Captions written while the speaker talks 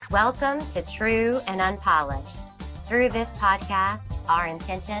Welcome to True and Unpolished. Through this podcast, our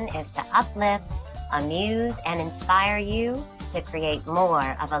intention is to uplift, amuse, and inspire you to create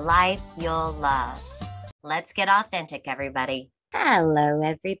more of a life you'll love. Let's get authentic, everybody. Hello,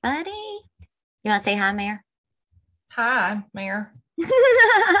 everybody. You want to say hi, Mayor? Hi, Mayor. Do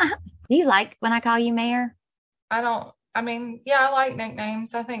you like when I call you Mayor? I like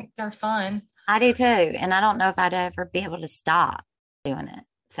nicknames. I think they're fun. I do too. And I don't know if I'd ever be able to stop doing it.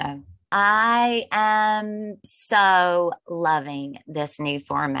 So I am so loving this new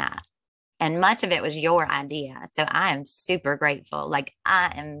format. And much of it was your idea. So I am super grateful. Like,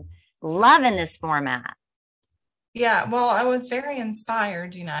 I am loving this format. Yeah, well, I was very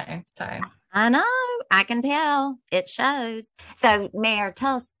inspired, so. I know. I can tell. It shows. So, Mayor,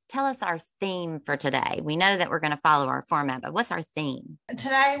 tell us our theme for today. We know that we're going to follow our format, but what's our theme?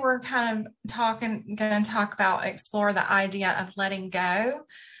 Today, we're going to talk about, explore the idea of letting go,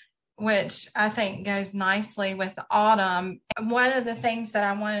 which I think goes nicely with autumn. One of the things that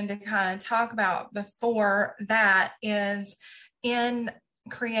I wanted to kind of talk about before that is in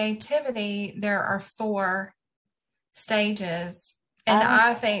creativity, there are 4 stages. And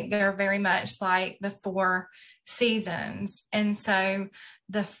I think they're very much like the 4 seasons. And so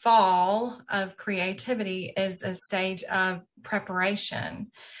the fall of creativity is a stage of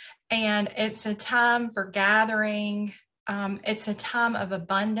preparation. And it's a time for gathering. It's a time of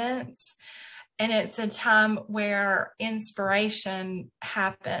abundance. And it's a time where inspiration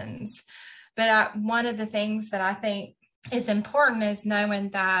happens. But one of the things that I think is important is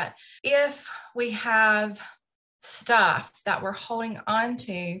knowing that if we have stuff that we're holding on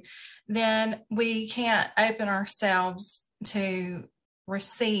to, then we can't open ourselves to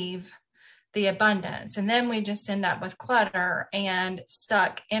receive the abundance. And then we just end up with clutter and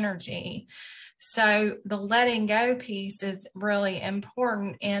stuck energy. So the letting go piece is really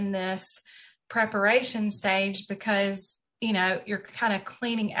important in this preparation stage because, you're kind of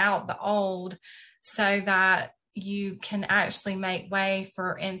cleaning out the old so that you can actually make way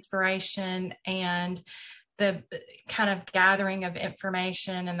for inspiration and the kind of gathering of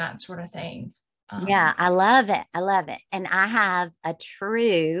information and that sort of thing. Yeah, I love it. I love it. And I have a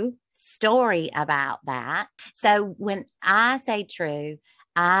true story about that. So when I say true,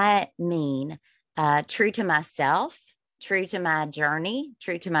 I mean true to myself, true to my journey,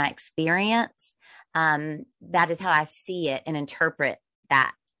 true to my experience. That is how I see it and interpret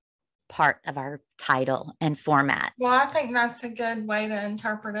that part of our title and format. Well, I think that's a good way to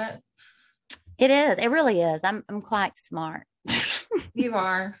interpret it. It is. It really is. I'm quite smart. You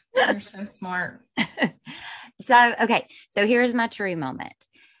are. You're so smart. So here's my true moment.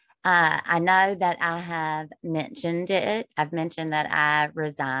 I know that I have mentioned it. I've mentioned that I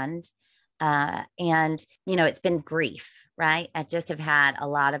resigned. And, it's been grief, right? I just have had a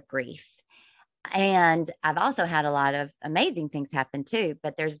lot of grief. And I've also had a lot of amazing things happen too,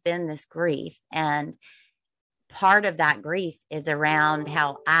 but there's been this grief. And part of that grief is around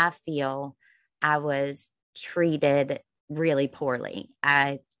how I feel I was treated really poorly.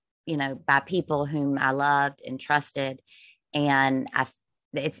 By people whom I loved and trusted. And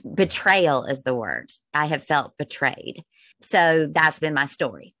it's betrayal is the word. I have felt betrayed. So that's been my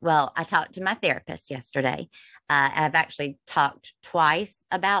story. Well, I talked to my therapist yesterday. I've actually talked twice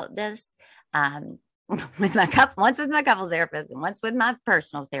about this once with my couples therapist and once with my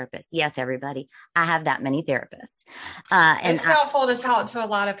personal therapist. Yes, everybody, I have that many therapists. And it's helpful to talk to a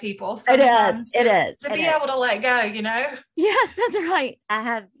lot of people. It is. To be able to let go, Yes, that's right. I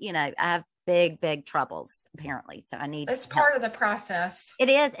have big troubles apparently. So I need it's part of the process. It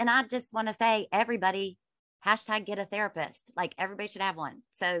is. And I just want to say, everybody, #get a therapist. Like, everybody should have one.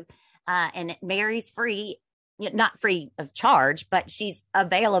 So, and Mary's free, not free of charge, but she's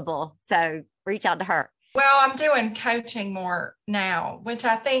available. So reach out to her. Well, I'm doing coaching more now, which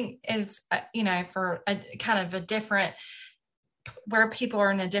I think is, for a kind of a different, where people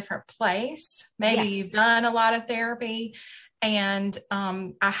are in a different place. Maybe You've done a lot of therapy, and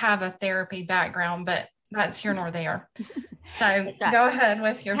I have a therapy background, but that's here nor there. So right. Go ahead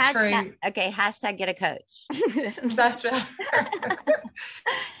with your true. Okay. #get a coach. That's right.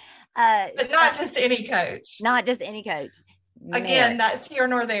 But not just any coach. Not just any coach. Again, that's here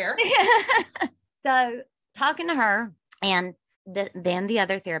nor there. So talking to her and then the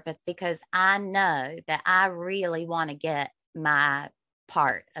other therapist, because I know that I really want to get my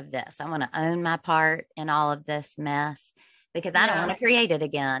part of this. I want to own my part in all of this mess because I don't want to create it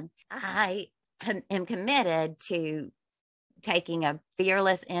again. I am committed to taking a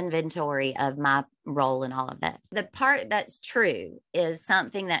fearless inventory of my role in all of it. The part that's true is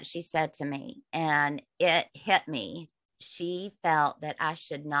something that she said to me, and it hit me she felt that I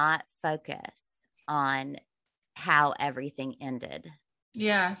should not focus on how everything ended.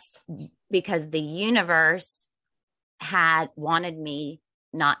 Yes. Because the universe had wanted me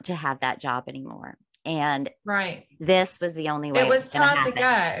not to have that job anymore. And right. This was the only way it was time to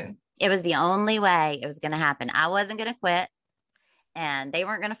happen. go. It was the only way it was going to happen. I wasn't going to quit, and they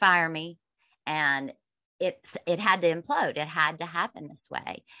weren't going to fire me. And it had to implode. It had to happen this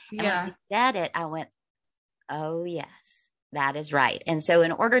way. And when he said it, I went, oh, yes, that is right. And so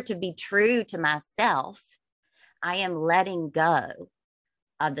in order to be true to myself, I am letting go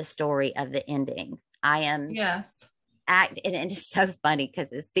of the story of the ending. I am and it's so funny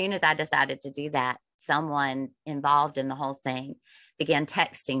because as soon as I decided to do that, someone involved in the whole thing began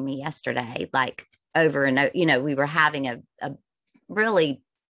texting me yesterday, like over and over. We were having a really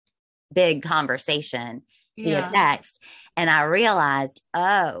big conversation via text. And I realized,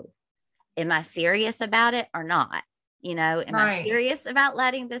 oh, am I serious about it or not? Am I serious about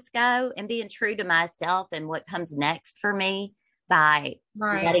letting this go and being true to myself and what comes next for me by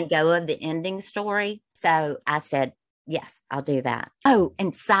letting go of the ending story? So I said, yes, I'll do that. Oh,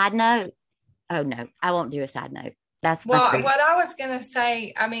 and side note. Oh, no, I won't do a side note. That's what I was going to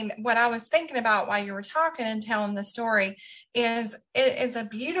say. I mean, what I was thinking about while you were talking and telling the story is it is a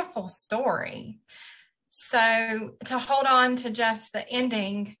beautiful story. So to hold on to just the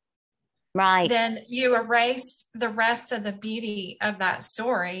ending, then you erase the rest of the beauty of that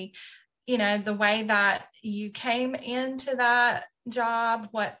story. The way that you came into that job,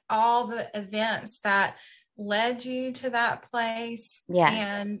 what all the events that led you to that place.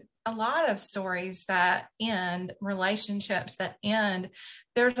 And a lot of stories that end, relationships that end,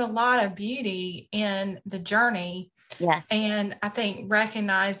 there's a lot of beauty in the journey. Yes. And I think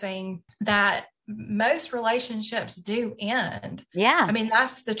recognizing that most relationships do end. Yeah. I mean,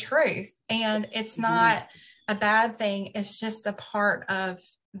 that's the truth. And it's not a bad thing. It's just a part of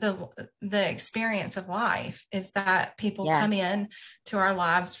the experience of life, is that people come in to our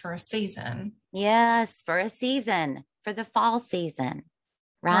lives for a season. Yes, for a season, for the fall season.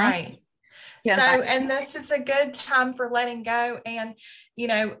 Right. So, and this is a good time for letting go. And,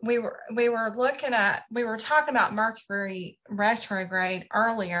 we were talking about Mercury retrograde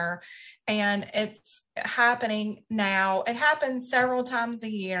earlier, and it's happening now. It happens several times a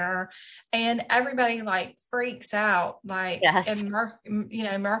year, and everybody like freaks out, like, and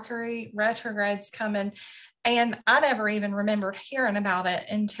Mercury retrograde's coming. And I never even remembered hearing about it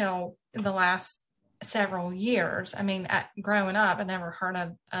until the last several years. I mean, growing up, I never heard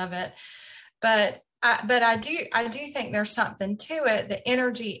of it, but I do think there's something to it. The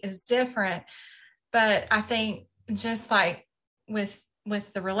energy is different, but I think just like with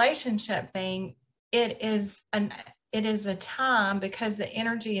the relationship thing, it is a time, because the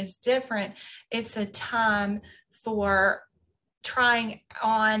energy is different. It's a time for trying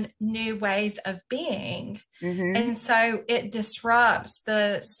on new ways of being. And so it disrupts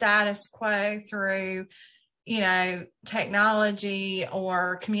the status quo through, technology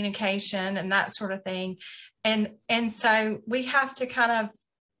or communication and that sort of thing. And so we have to kind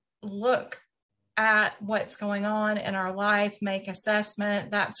of look at what's going on in our life, make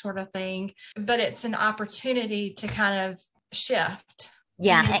assessment, that sort of thing. But it's an opportunity to kind of shift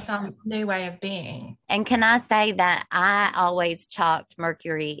into some new way of being. And can I say that I always chalked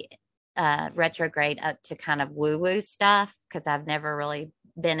Mercury retrograde up to kind of woo-woo stuff, because I've never really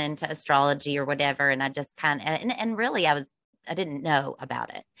been into astrology or whatever, and I just kind of and really I didn't know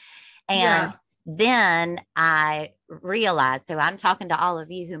about it. And then I realized, so I'm talking to all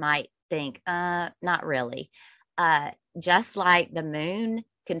of you who might think not really, just like the moon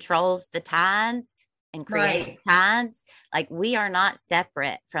controls the tides and creates tides, like we are not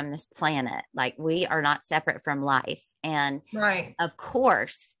separate from this planet, like we are not separate from life. And of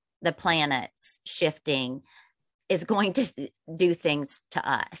course the planets shifting is going to do things to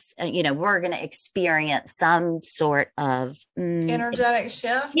us. We're going to experience some sort of energetic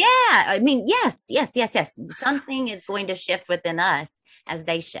shift. Yeah. I mean, yes. Something is going to shift within us as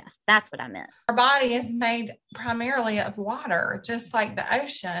they shift. That's what I meant. Our body is made primarily of water, just like the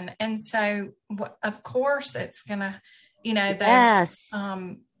ocean. And so, of course, it's going to, those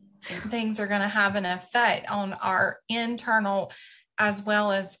things are going to have an effect on our internal, as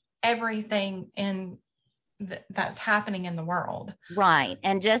well as everything that's happening in the world. Right.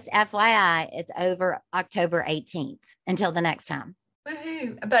 And just FYI, it's over October 18th until the next time.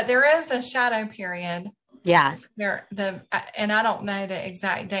 Woohoo. But there is a shadow period. Yes. And I don't know the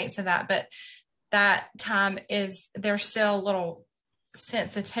exact dates of that, but that time there's still a little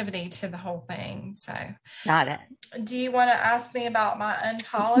sensitivity to the whole thing. So got it. Do you want to ask me about my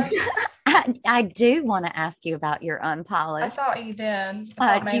unpolished? I do want to ask you about your I unpolished. thought you did. I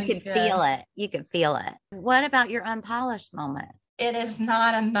thought You maybe you could did. feel it. You could feel it. What about your unpolished moment? It is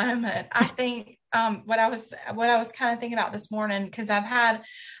not a moment. I think what I was kind of thinking about this morning, because I've had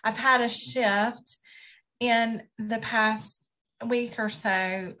a shift in the past week or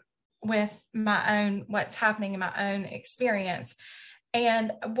so with my own what's happening in my own experience.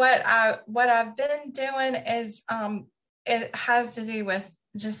 And what I've been doing is it has to do with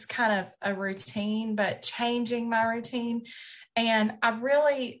just kind of a routine, but changing my routine. And I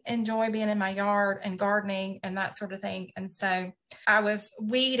really enjoy being in my yard and gardening and that sort of thing. And so I was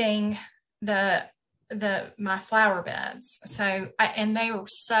weeding the my flower beds. And they were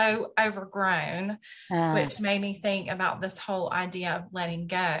so overgrown, Uh, which made me think about this whole idea of letting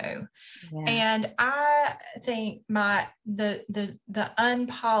go. yeah. And I think the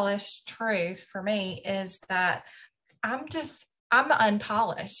unpolished truth for me is that I'm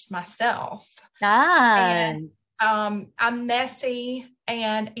unpolished myself. Ah, And I'm messy,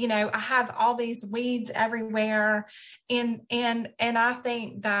 and I have all these weeds everywhere. And I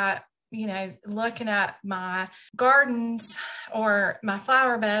think that looking at my gardens or my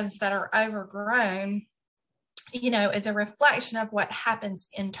flower beds that are overgrown, is a reflection of what happens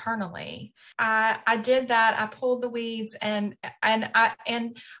internally. I did that. I pulled the weeds, and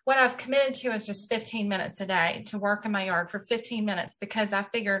what I've committed to is just 15 minutes a day to work in my yard for 15 minutes, because I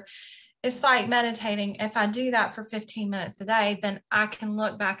figure it's like meditating. If I do that for 15 minutes a day, then I can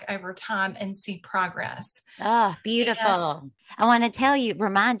look back over time and see progress. oh, And beautiful. I want to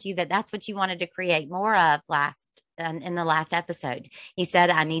remind you that that's what you wanted to create more of in the last episode. You said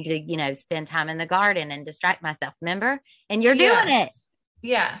I need to, spend time in the garden and distract myself. Remember? And you're doing yes, it.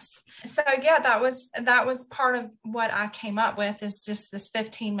 yes. So yeah, that was part of what I came up with, is just this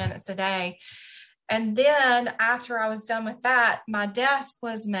 15 minutes a day. And then after I was done with that, my desk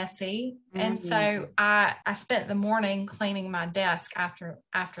was messy. And Mhm. so I spent the morning cleaning my desk after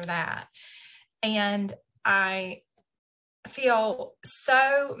that. And I feel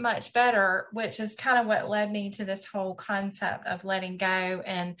so much better, which is kind of what led me to this whole concept of letting go.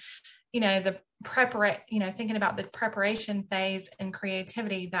 And the thinking about the preparation phase and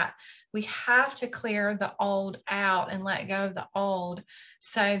creativity, that we have to clear the old out and let go of the old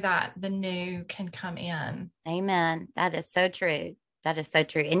so that the new can come in. Amen. That is so true. That is so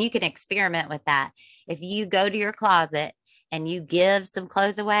true. And you can experiment with that. If you go to your closet and you give some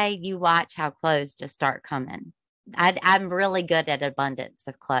clothes away, you watch how clothes just start coming. I'm really good at abundance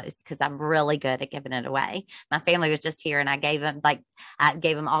with clothes because I'm really good at giving it away. My family was just here and I gave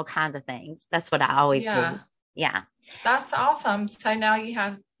them all kinds of things. That's what I always do. Yeah, Yeah, that's awesome. So now you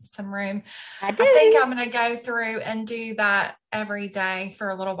have some room. I I think do. I'm going to go through and do that every day for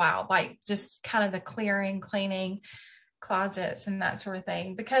a little while, like just kind of the clearing, cleaning closets and that sort of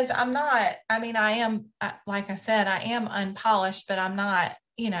thing. Because I am, like I said, I am unpolished, but I'm not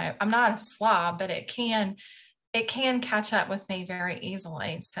a slob, but it can catch up with me very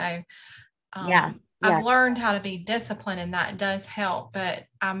easily. So Yeah, I've yeah. learned how to be disciplined, and that does help, but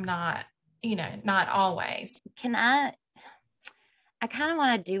I'm not, not always. Can I kind of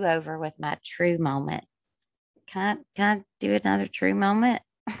want to do over with my true moment. Can I do another true moment?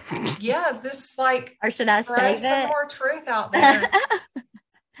 Yeah, just like Or should I throw save some it? more truth out there.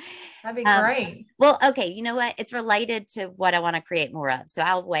 That'd be um, great. well, okay, you know what? It's related to what I want to create more of. So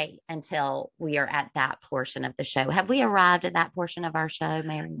I'll wait until we are at that portion of the show. Have we arrived at that portion of our show,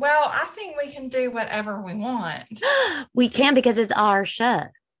 Mary? Well, I think we can do whatever we want. We can because it's our show.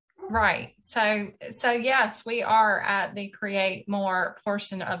 Right. So yes, we are at the create more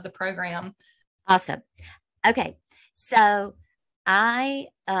portion of the program. Awesome. Okay. So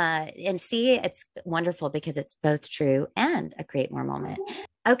and see, it's wonderful because it's both true and a create more moment.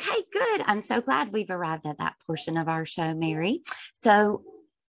 Okay, good. I'm so glad we've arrived at that portion of our show, Mary. So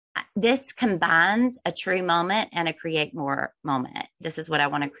this combines a true moment and a create more moment. This is what I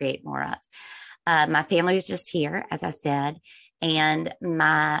want to create more of. My family was just here, as I said, and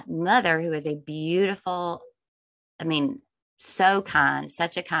my mother, who is a beautiful, I mean, so kind,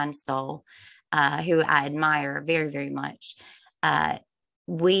 such a kind soul, who I admire very, very much.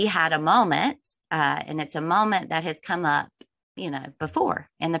 We had a moment, and it's a moment that has come up, before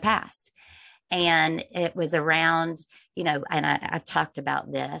in the past. And it was around, and I've talked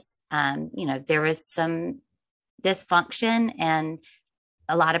about this, there was some dysfunction and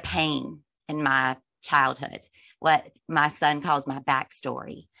a lot of pain in my childhood, what my son calls my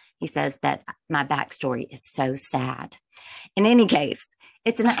backstory. He says that my backstory is so sad. In any case,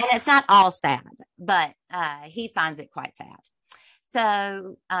 it's not all sad, but he finds it quite sad.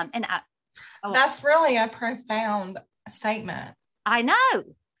 So, and I, oh, That's really a profound statement. I know.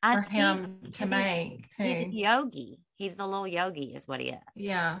 for him to make too. He's a yogi. He's a little yogi is what he is.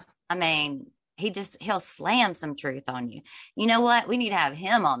 Yeah. I mean, he'll slam some truth on you. You know what? We need to have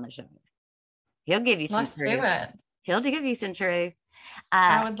him on the show. He'll give you some Let's truth. do it. He'll give you some truth.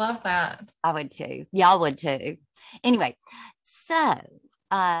 I would love that. I would too. Y'all would too. Anyway, so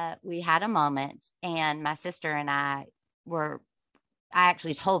we had a moment, and my sister and I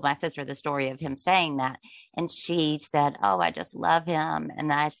actually told my sister the story of him saying that. And she said, "Oh, I just love him."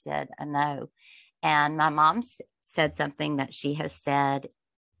 And I said, "I know." And my mom said something that she has said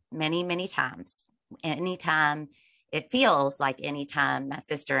many, many times. Anytime my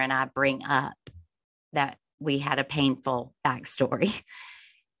sister and I bring up that we had a painful backstory,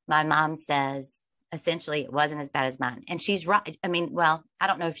 my mom says, essentially, it wasn't as bad as mine. And she's right. I mean, well, I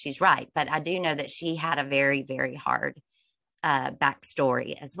don't know if she's right, but I do know that she had a very, very hard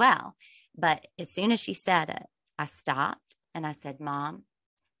backstory as well. But as soon as she said it, I stopped and I said, "Mom,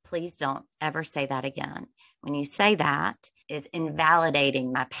 please don't ever say that again. When you say that, is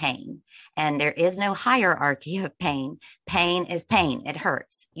invalidating my pain. And there is no hierarchy of pain. Pain is pain. It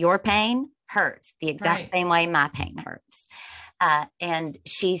hurts. Your pain hurts the exact same way my pain hurts." And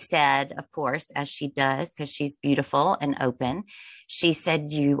she said, of course, as she does, because she's beautiful and open, she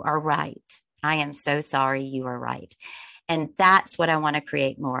said, "You are right. I am so sorry. You are right." And that's what I want to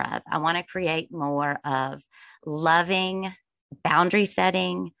create more of. I want to create more of loving, boundary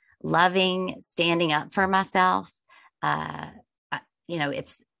setting, loving, standing up for myself.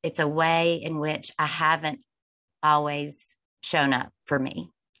 It's a way in which I haven't always shown up for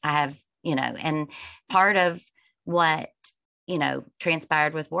me. I have, and part of what,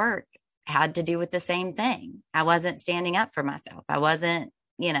 transpired with work had to do with the same thing. I wasn't standing up for myself. I wasn't,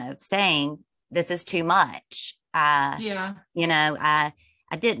 saying this is too much. I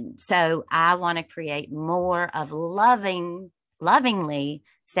didn't. So I want to create more of lovingly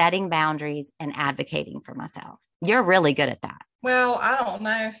setting boundaries and advocating for myself. You're really good at that. Well, I don't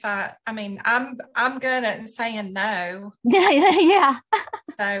know if I'm good at saying no. Yeah.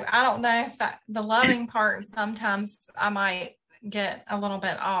 So I don't know if the loving part, sometimes I might get a little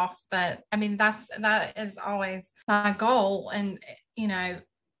bit off, but I mean, that is always my goal. And,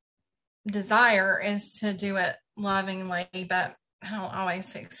 desire is to do it lovingly, but I don't always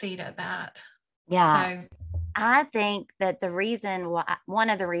succeed at that. Yeah. So I think that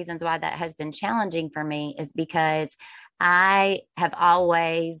one of the reasons why that has been challenging for me is because I have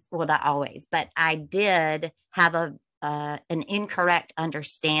always, well, not always, but I did have an incorrect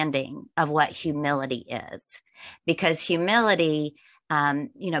understanding of what humility is, because humility,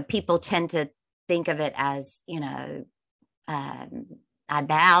 people tend to think of it as, I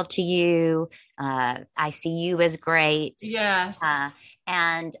bow to you. I see you as great. Yes.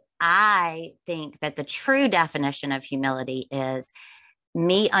 And I think that the true definition of humility is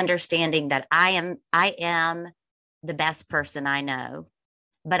me understanding that I am the best person I know,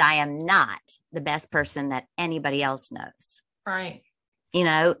 but I am not the best person that anybody else knows. Right.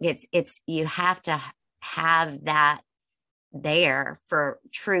 It's you have to have that there for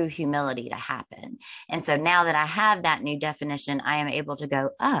true humility to happen. And so now that I have that new definition, I am able to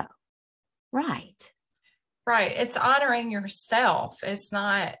go, oh, right. Right. It's honoring yourself. It's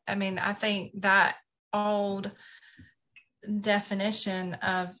not, I think that old definition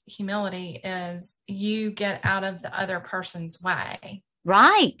of humility is you get out of the other person's way.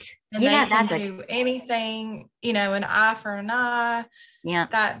 Right. And they can do anything, an eye for an eye. Yeah.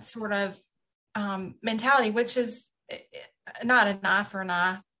 That sort of mentality, which is not an eye for an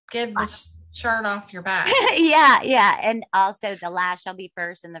eye. Give the shirt off your back. Yeah. And also the last shall be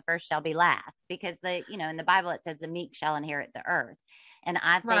first and the first shall be last, because in the Bible, it says the meek shall inherit the earth. And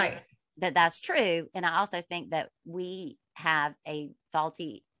I think that that's true. And I also think that we have a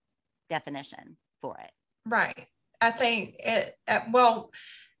faulty definition for it. Right. I think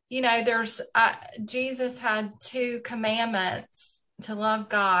Jesus had 2 commandments: to love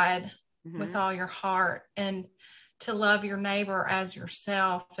God with all your heart and to love your neighbor as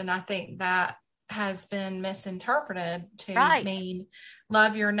yourself. And I think that has been misinterpreted to mean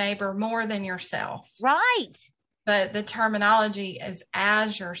love your neighbor more than yourself. Right. But the terminology is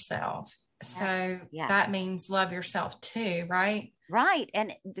as yourself. So that means love yourself too, right? Right.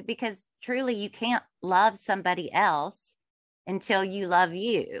 And because truly you can't love somebody else until you love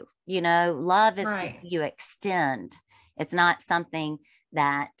you. Love is something you extend. It's not something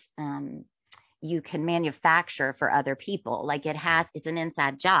that you can manufacture for other people. Like it's an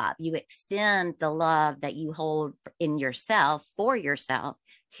inside job. You extend the love that you hold in yourself for yourself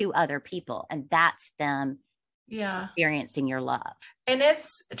to other people. And that's them experiencing your love. And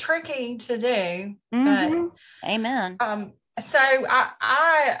it's tricky to do, but amen. So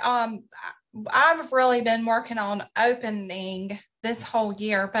I've really been working on opening this whole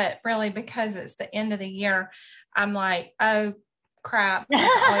year, but really because it's the end of the year, I'm like, oh crap, like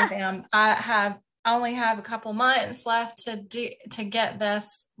I always am. I only have a couple months left to get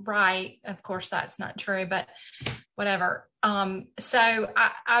this right. Of course, that's not true, but whatever. So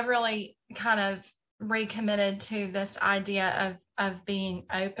I really kind of recommitted to this idea of being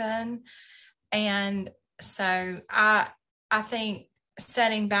open. And so I think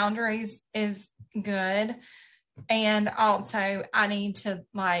setting boundaries is good. And also I need to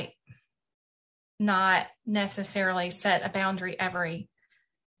like not necessarily set a boundary every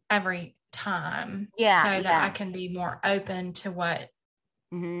time, Yeah, so that yeah. I can be more open to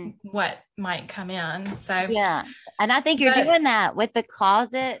Mhm. what might come in. So, Yeah. And I think you're but doing that with the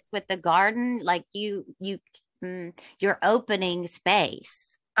closets, with the garden, like you're opening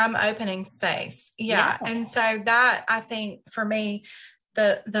space. I'm opening space. Yeah. Yeah. And so that I think for me,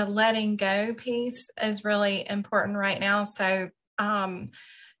 the letting go piece is really important right now. So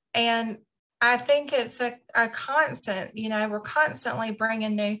and I think it's a constant, we're constantly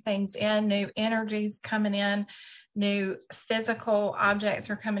bringing new things in, new energies coming in, new physical objects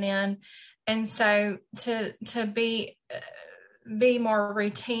are coming in. And so to be more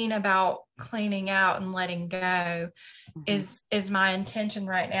routine about cleaning out and letting go Mhm. is my intention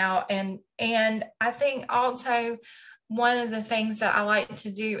right now. And I think also one of the things that I like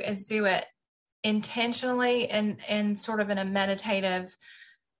to do is do it intentionally and sort of in a meditative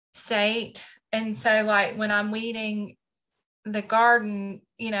state. And so like when I'm weeding the garden,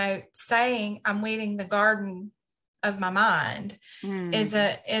 saying I'm weeding the garden of my mind Mm.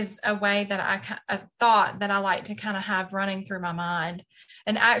 is a way that a thought that I like to kind of have running through my mind.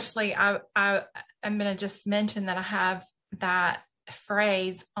 And actually I'm going to just mention that I have that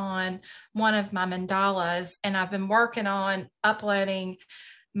phrase on one of my mandalas, and I've been working on uploading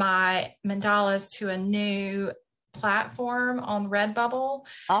my mandalas to a new platform on Redbubble.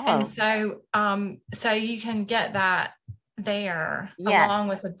 And Oh, so you can get that there yes. along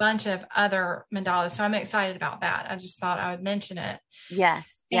with a bunch of other mandalas. So I'm excited about that. I just thought I would mention it.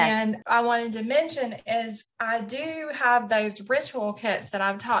 Yes. Yes. And I wanted to mention is I do have those ritual kits that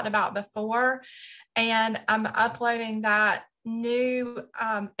I've talked about before, and I'm uploading that new,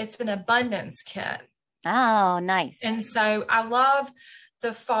 it's an abundance kit. Oh, nice. And so I love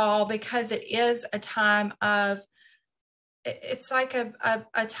the fall because it is a time of, it's like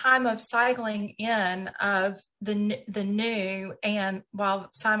a time of cycling in of the new, and while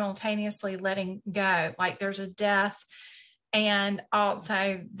simultaneously letting go, like there's a death and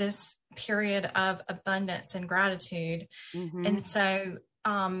also this period of abundance and gratitude. Hmm. And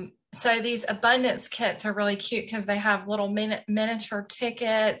so these abundance kits are really cute because they have little miniature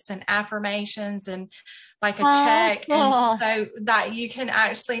tickets and affirmations and like a Oh, check, and cool. so that you can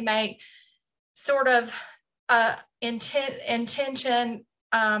actually make sort of intention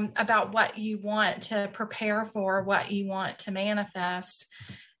about what you want to prepare for, what you want to manifest.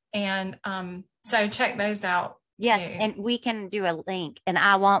 And so check those out Yes, too. and we can do a link, and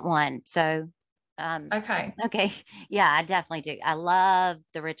I want one. So, um, Okay. okay, yeah, I definitely do. I love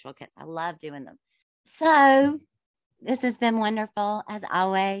the ritual kits. I love doing them. So, this has been wonderful as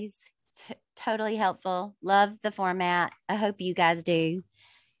always. Totally helpful. Love the format. I hope you guys do.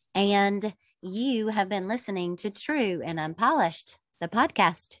 And you have been listening to True and Unpolished, the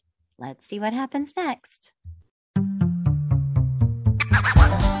podcast. Let's see what happens next.